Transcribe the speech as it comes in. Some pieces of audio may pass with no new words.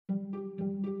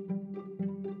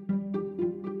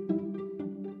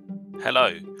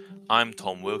Hello, I'm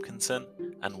Tom Wilkinson,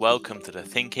 and welcome to the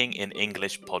Thinking in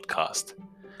English podcast,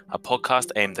 a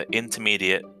podcast aimed at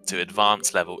intermediate to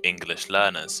advanced level English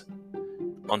learners.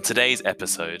 On today's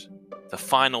episode, the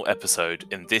final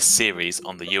episode in this series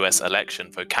on the US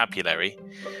election vocabulary,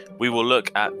 we will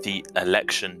look at the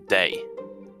election day.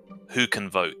 Who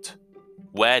can vote?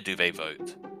 Where do they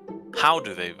vote? How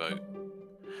do they vote?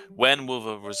 When will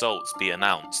the results be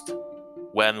announced?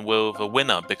 When will the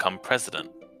winner become president?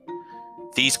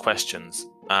 These questions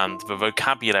and the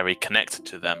vocabulary connected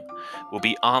to them will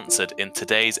be answered in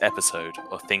today's episode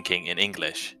of Thinking in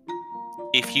English.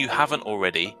 If you haven't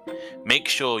already, make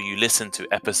sure you listen to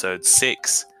episodes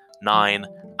 6, 9,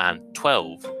 and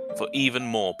 12 for even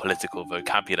more political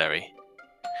vocabulary.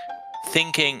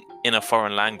 Thinking in a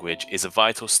foreign language is a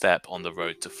vital step on the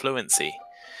road to fluency,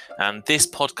 and this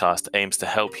podcast aims to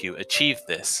help you achieve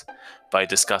this by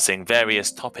discussing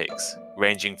various topics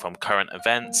ranging from current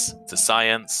events to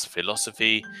science,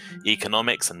 philosophy,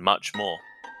 economics, and much more.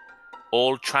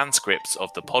 All transcripts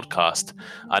of the podcast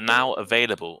are now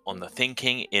available on the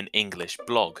Thinking in English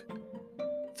blog.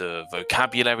 The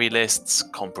vocabulary lists,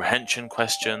 comprehension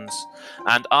questions,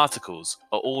 and articles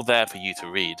are all there for you to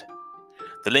read.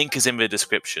 The link is in the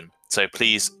description, so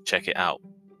please check it out.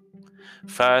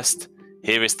 First,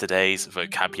 here is today's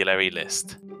vocabulary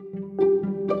list.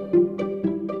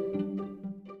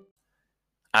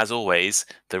 As always,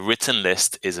 the written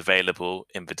list is available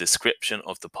in the description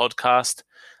of the podcast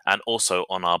and also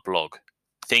on our blog,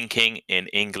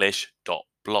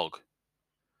 thinkinginenglish.blog.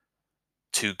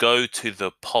 To go to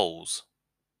the polls.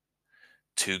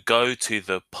 To go to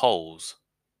the polls.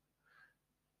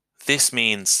 This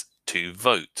means to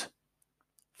vote.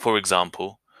 For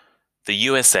example, the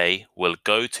USA will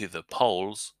go to the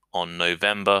polls on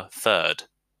November 3rd.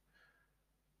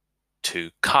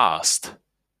 To cast.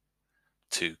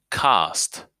 To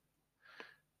cast.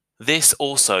 This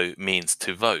also means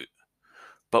to vote,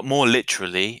 but more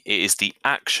literally, it is the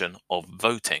action of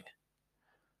voting.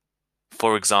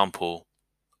 For example,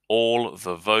 all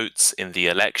the votes in the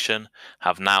election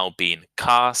have now been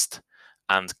cast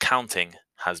and counting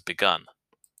has begun.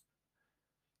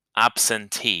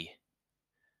 Absentee.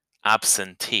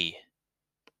 Absentee.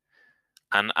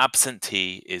 An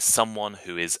absentee is someone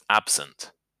who is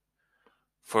absent.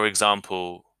 For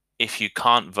example, if you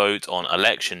can't vote on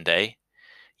election day,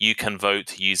 you can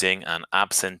vote using an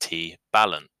absentee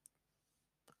ballot.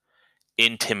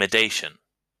 Intimidation.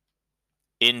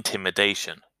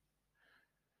 Intimidation.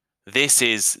 This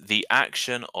is the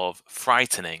action of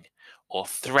frightening or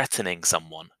threatening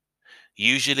someone,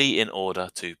 usually in order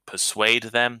to persuade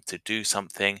them to do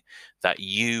something that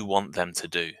you want them to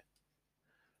do.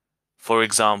 For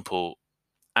example,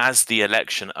 as the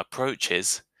election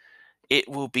approaches, it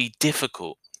will be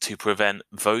difficult to prevent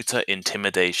voter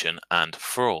intimidation and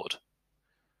fraud.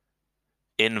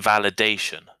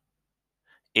 Invalidation.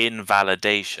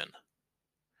 Invalidation.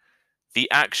 The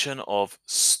action of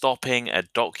stopping a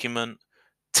document,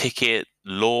 ticket,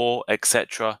 law,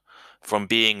 etc. from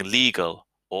being legal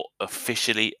or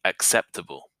officially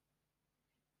acceptable.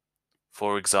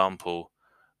 For example,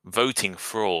 voting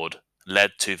fraud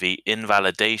led to the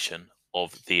invalidation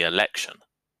of the election.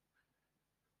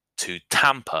 To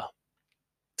tamper.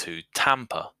 To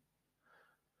tamper.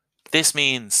 This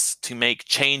means to make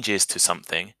changes to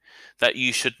something that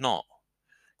you should not,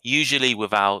 usually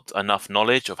without enough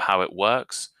knowledge of how it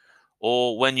works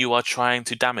or when you are trying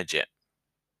to damage it.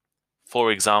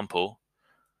 For example,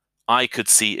 I could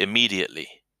see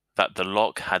immediately that the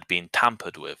lock had been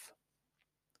tampered with.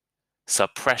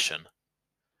 Suppression.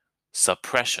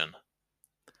 Suppression.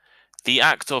 The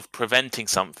act of preventing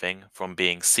something from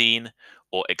being seen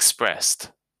or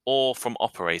expressed or from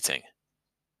operating.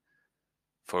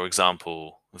 For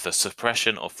example, the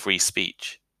suppression of free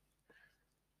speech.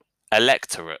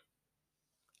 Electorate.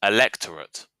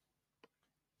 Electorate.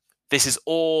 This is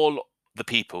all the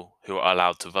people who are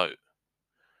allowed to vote.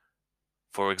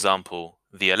 For example,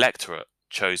 the electorate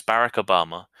chose Barack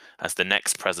Obama as the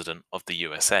next president of the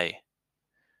USA.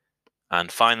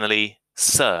 And finally,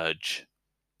 surge.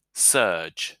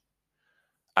 Surge.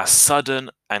 A sudden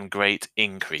and great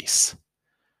increase.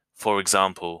 For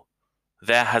example,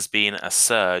 there has been a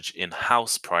surge in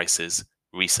house prices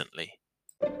recently.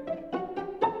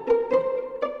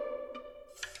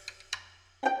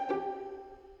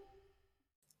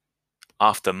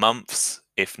 After months,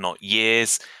 if not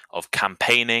years, of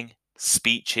campaigning,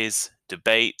 speeches,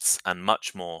 debates, and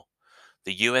much more,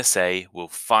 the USA will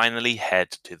finally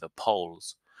head to the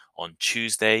polls on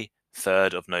Tuesday,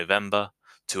 3rd of November,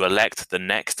 to elect the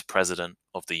next president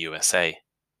of the USA.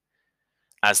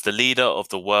 As the leader of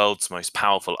the world's most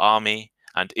powerful army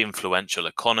and influential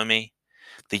economy,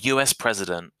 the US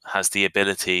president has the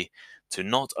ability to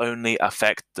not only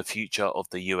affect the future of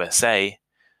the USA,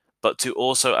 but to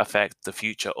also affect the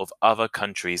future of other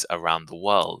countries around the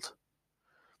world.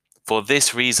 For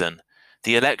this reason,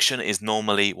 the election is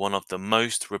normally one of the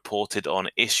most reported on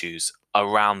issues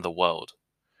around the world.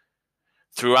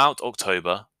 Throughout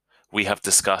October, we have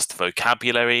discussed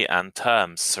vocabulary and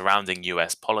terms surrounding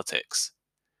US politics.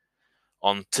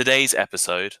 On today's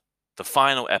episode, the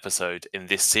final episode in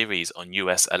this series on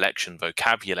US election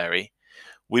vocabulary,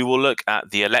 we will look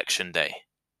at the election day.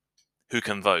 Who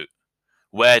can vote?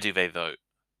 Where do they vote?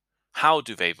 How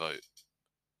do they vote?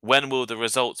 When will the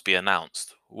results be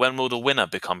announced? When will the winner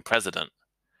become president?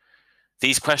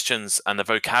 These questions and the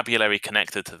vocabulary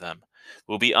connected to them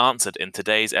will be answered in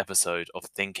today's episode of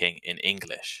Thinking in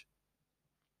English.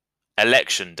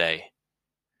 Election day.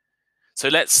 So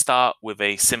let's start with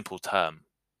a simple term,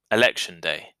 election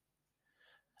day.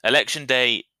 Election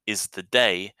day is the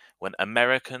day when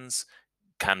Americans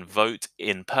can vote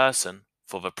in person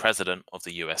for the President of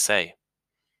the USA.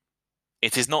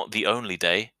 It is not the only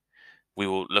day. We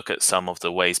will look at some of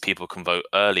the ways people can vote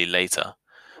early later,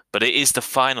 but it is the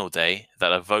final day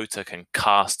that a voter can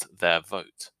cast their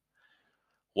vote.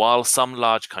 While some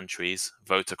large countries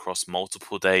vote across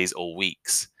multiple days or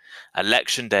weeks,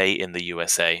 Election Day in the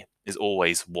USA is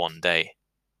always one day.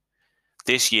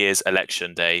 This year's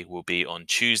Election Day will be on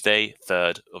Tuesday,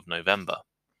 3rd of November.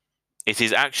 It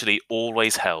is actually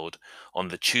always held on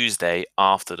the Tuesday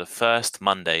after the first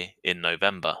Monday in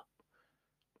November.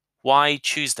 Why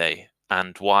Tuesday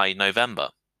and why November?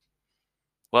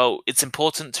 Well, it's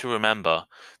important to remember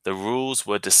the rules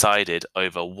were decided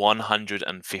over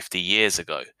 150 years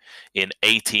ago, in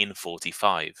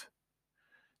 1845.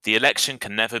 The election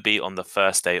can never be on the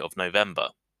first day of November,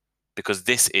 because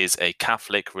this is a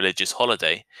Catholic religious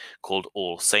holiday called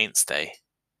All Saints' Day.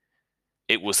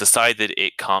 It was decided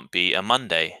it can't be a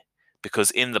Monday,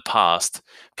 because in the past,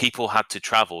 people had to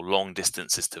travel long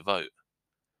distances to vote.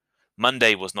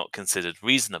 Monday was not considered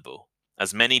reasonable,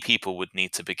 as many people would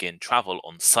need to begin travel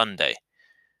on Sunday.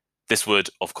 This would,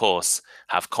 of course,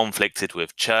 have conflicted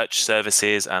with church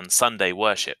services and Sunday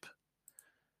worship.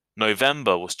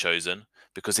 November was chosen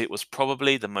because it was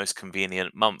probably the most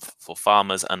convenient month for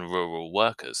farmers and rural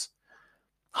workers.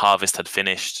 Harvest had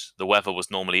finished, the weather was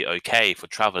normally okay for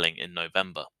traveling in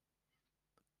November.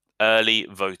 Early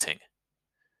voting.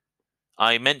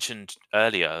 I mentioned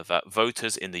earlier that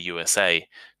voters in the USA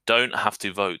don't have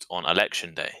to vote on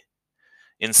Election Day.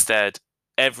 Instead,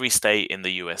 every state in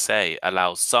the USA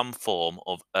allows some form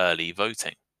of early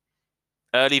voting.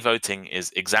 Early voting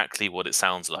is exactly what it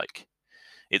sounds like.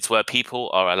 It's where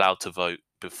people are allowed to vote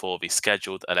before the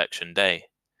scheduled election day.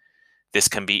 This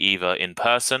can be either in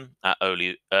person at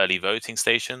early voting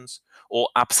stations or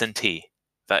absentee,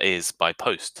 that is, by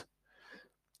post.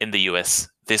 In the US,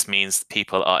 this means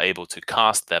people are able to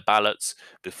cast their ballots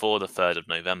before the 3rd of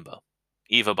November,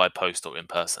 either by post or in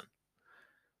person.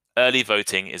 Early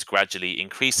voting is gradually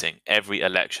increasing every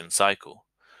election cycle,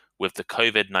 with the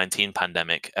COVID-19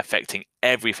 pandemic affecting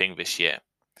everything this year,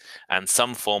 and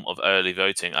some form of early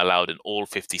voting allowed in all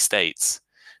 50 states.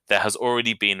 There has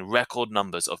already been record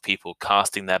numbers of people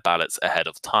casting their ballots ahead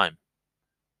of time.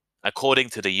 According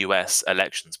to the US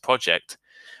Elections Project,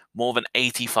 more than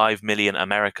 85 million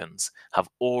Americans have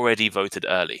already voted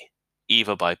early,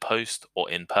 either by post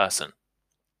or in person.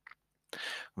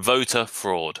 Voter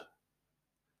fraud.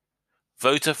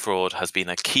 Voter fraud has been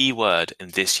a key word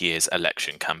in this year's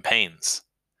election campaigns.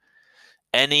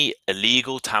 Any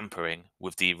illegal tampering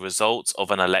with the results of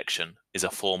an election is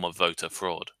a form of voter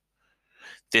fraud.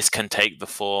 This can take the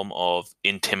form of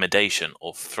intimidation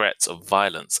or threats of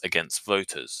violence against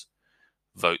voters,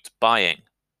 vote buying,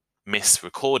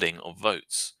 misrecording of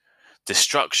votes,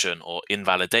 destruction or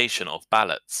invalidation of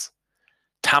ballots,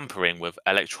 tampering with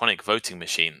electronic voting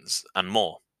machines, and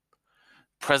more.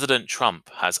 President Trump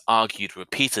has argued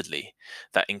repeatedly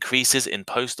that increases in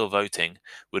postal voting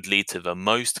would lead to the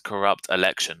most corrupt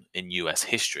election in US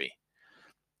history,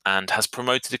 and has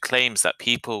promoted claims that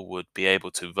people would be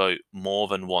able to vote more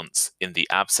than once in the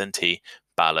absentee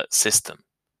ballot system.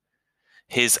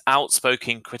 His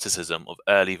outspoken criticism of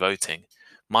early voting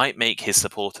might make his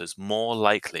supporters more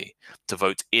likely to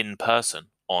vote in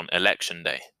person on Election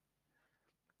Day.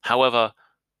 However,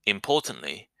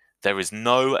 importantly, there is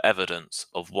no evidence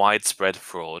of widespread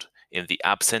fraud in the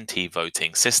absentee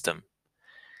voting system.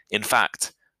 In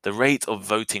fact, the rate of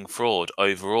voting fraud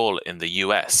overall in the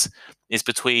US is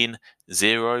between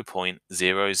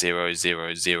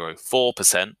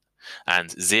 0.00004% and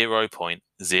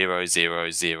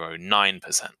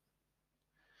 0.0009%.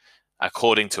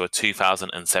 according to a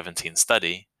 2017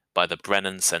 study by the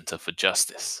Brennan Center for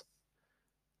Justice.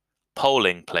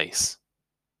 Polling place.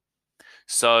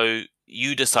 So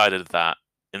you decided that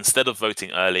instead of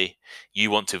voting early,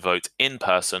 you want to vote in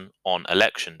person on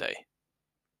election day.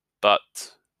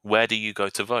 But where do you go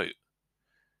to vote?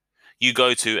 You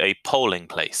go to a polling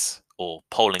place, or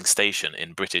polling station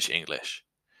in British English.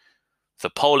 The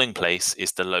polling place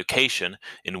is the location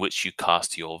in which you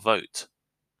cast your vote.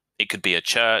 It could be a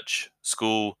church,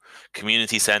 school,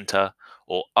 community centre,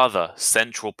 or other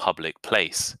central public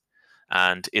place,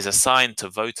 and is assigned to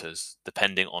voters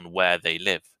depending on where they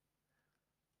live.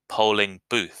 Polling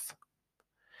booth.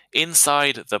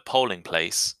 Inside the polling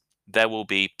place, there will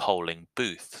be polling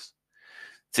booths.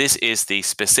 This is the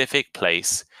specific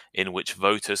place in which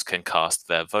voters can cast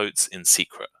their votes in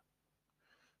secret.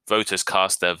 Voters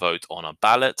cast their vote on a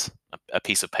ballot, a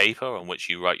piece of paper on which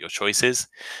you write your choices,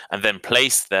 and then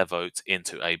place their vote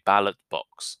into a ballot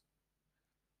box.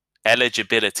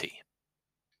 Eligibility.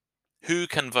 Who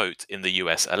can vote in the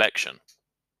US election?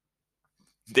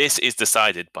 This is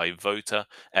decided by voter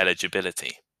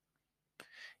eligibility.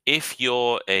 If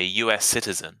you're a US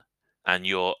citizen and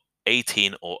you're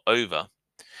 18 or over,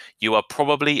 you are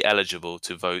probably eligible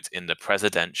to vote in the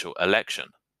presidential election.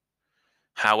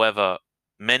 However,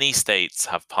 many states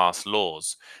have passed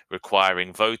laws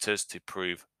requiring voters to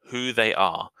prove who they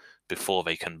are before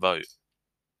they can vote.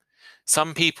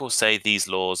 Some people say these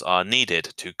laws are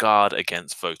needed to guard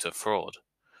against voter fraud,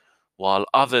 while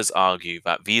others argue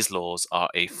that these laws are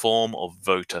a form of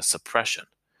voter suppression,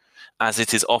 as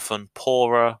it is often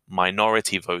poorer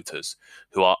minority voters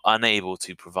who are unable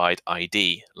to provide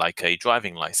ID like a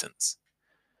driving license.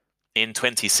 In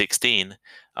 2016,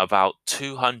 about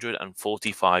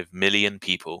 245 million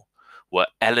people were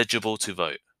eligible to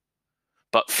vote,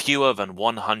 but fewer than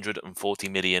 140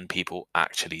 million people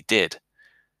actually did.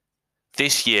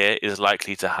 This year is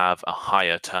likely to have a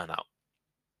higher turnout.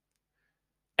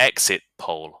 Exit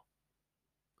poll.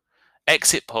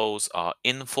 Exit polls are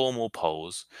informal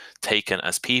polls taken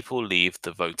as people leave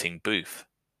the voting booth.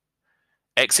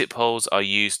 Exit polls are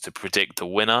used to predict the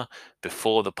winner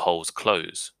before the polls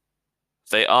close.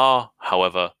 They are,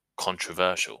 however,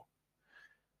 controversial.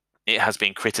 It has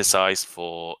been criticized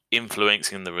for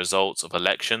influencing the results of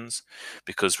elections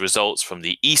because results from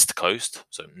the East Coast,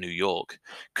 so New York,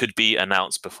 could be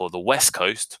announced before the West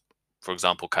Coast, for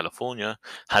example, California,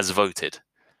 has voted.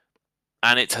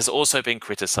 And it has also been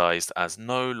criticized as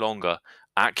no longer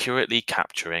accurately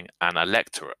capturing an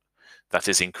electorate that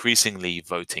is increasingly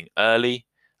voting early,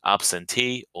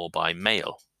 absentee, or by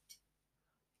mail.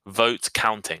 Vote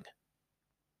counting.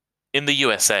 In the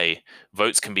USA,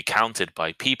 votes can be counted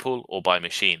by people or by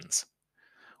machines.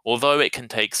 Although it can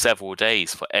take several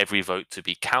days for every vote to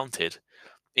be counted,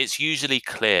 it's usually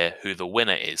clear who the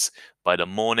winner is by the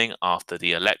morning after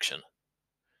the election.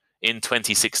 In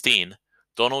 2016,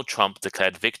 Donald Trump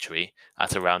declared victory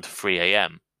at around 3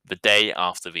 a.m., the day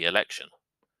after the election.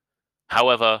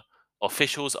 However,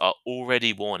 officials are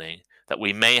already warning that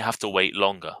we may have to wait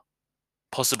longer,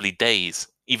 possibly days,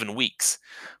 even weeks,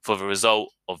 for the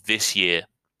result of this year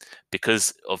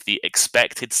because of the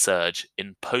expected surge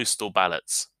in postal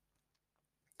ballots.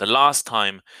 The last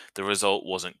time the result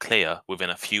wasn't clear within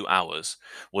a few hours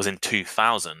was in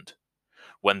 2000,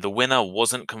 when the winner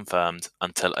wasn't confirmed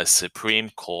until a Supreme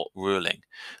Court ruling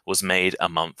was made a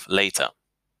month later.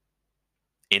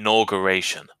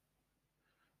 Inauguration.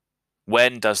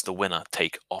 When does the winner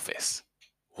take office?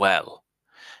 Well,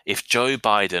 if Joe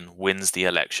Biden wins the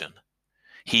election,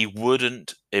 he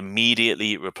wouldn't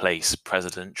immediately replace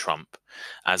President Trump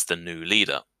as the new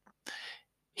leader.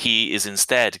 He is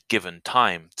instead given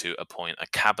time to appoint a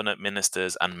cabinet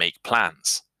ministers and make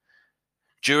plans.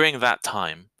 During that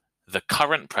time, the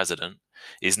current president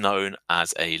is known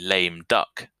as a lame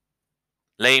duck.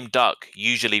 Lame duck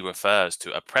usually refers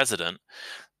to a president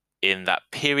in that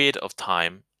period of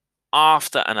time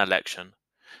after an election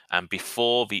and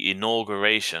before the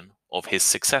inauguration of his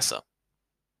successor.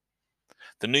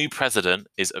 The new president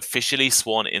is officially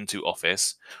sworn into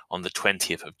office on the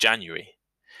 20th of January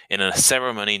in a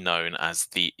ceremony known as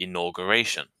the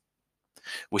inauguration,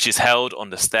 which is held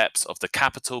on the steps of the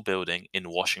Capitol building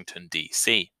in Washington,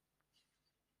 D.C.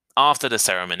 After the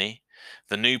ceremony,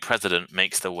 the new president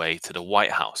makes their way to the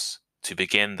White House to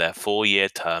begin their 4-year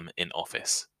term in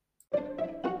office.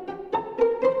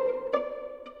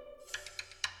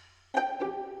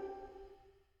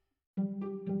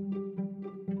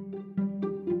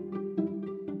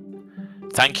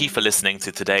 Thank you for listening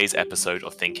to today's episode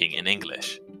of Thinking in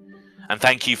English. And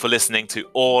thank you for listening to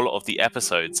all of the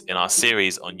episodes in our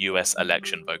series on US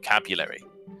election vocabulary.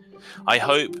 I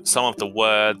hope some of the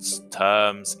words,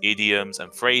 terms, idioms,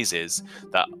 and phrases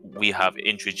that we have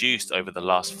introduced over the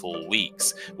last 4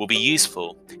 weeks will be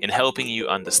useful in helping you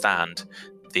understand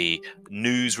the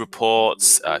news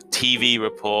reports, TV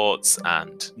reports,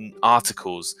 and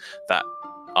articles that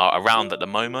are around at the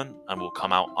moment and will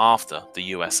come out after the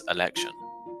US election.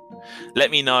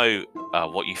 Let me know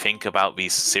what you think about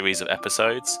these series of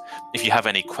episodes. If you have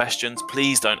any questions,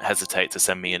 please don't hesitate to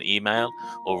send me an email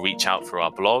or reach out through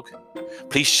our blog.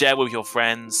 Please share with your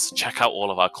friends, check out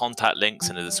all of our contact links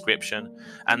in the description,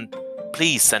 and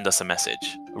please send us a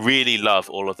message. Really love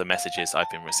all of the messages I've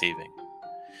been receiving.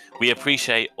 We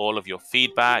appreciate all of your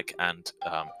feedback, and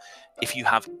if you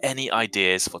have any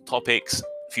ideas for topics,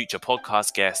 future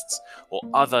podcast guests, or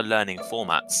other learning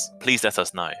formats, please let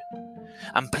us know.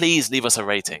 And please leave us a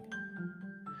rating.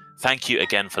 Thank you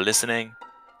again for listening,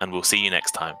 and we'll see you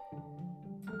next time.